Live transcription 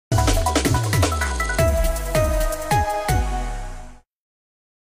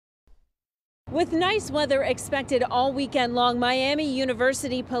With nice weather expected all weekend long, Miami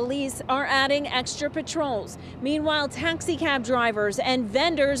University police are adding extra patrols. Meanwhile, taxi cab drivers and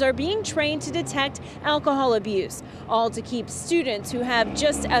vendors are being trained to detect alcohol abuse, all to keep students who have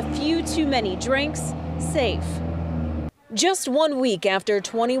just a few too many drinks safe. Just 1 week after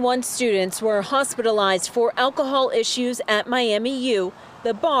 21 students were hospitalized for alcohol issues at Miami U,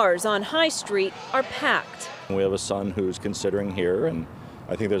 the bars on High Street are packed. We have a son who's considering here, and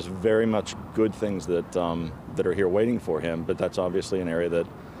I think there's very much good things that are here waiting for him, but that's obviously an area that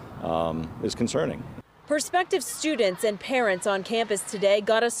is concerning. Prospective students and parents on campus today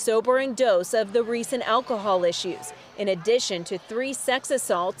got a sobering dose of the recent alcohol issues, in addition to 3 sex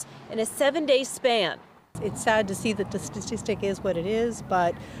assaults in a 7-day span. It's sad to see that the statistic is what it is,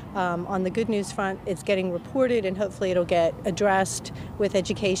 but on the good news front, it's getting reported and hopefully it'll get addressed with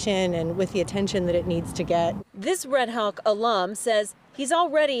education and with the attention that it needs to get. This Red Hawk alum says he's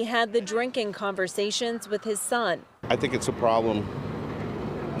already had the drinking conversations with his son. I think it's a problem,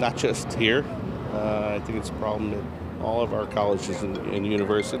 not just here. I think it's a problem at all of our colleges and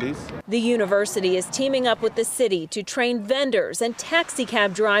universities. The university is teaming up with the city to train vendors and taxi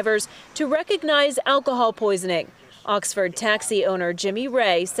cab drivers to recognize alcohol poisoning. Oxford taxi owner Jimmy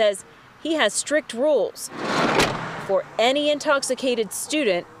Ray says he has strict rules before any intoxicated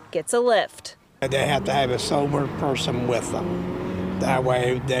student gets a lift. They have to have a sober person with them. That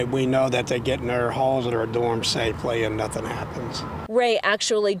way we know that they get in their halls or their dorms safely and nothing happens. Ray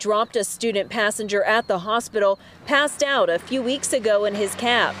actually dropped a student passenger at the hospital, passed out a few weeks ago in his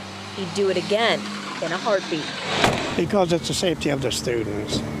cab. He'd do it again in a heartbeat. Because it's the safety of the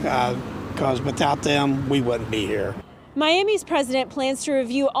students. Because without them, we wouldn't be here. Miami's president plans to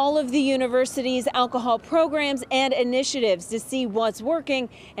review all of the university's alcohol programs and initiatives to see what's working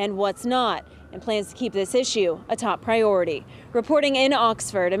and what's not, and plans to keep this issue a top priority. Reporting in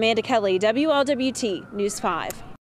Oxford, Amanda Kelly, WLWT News 5.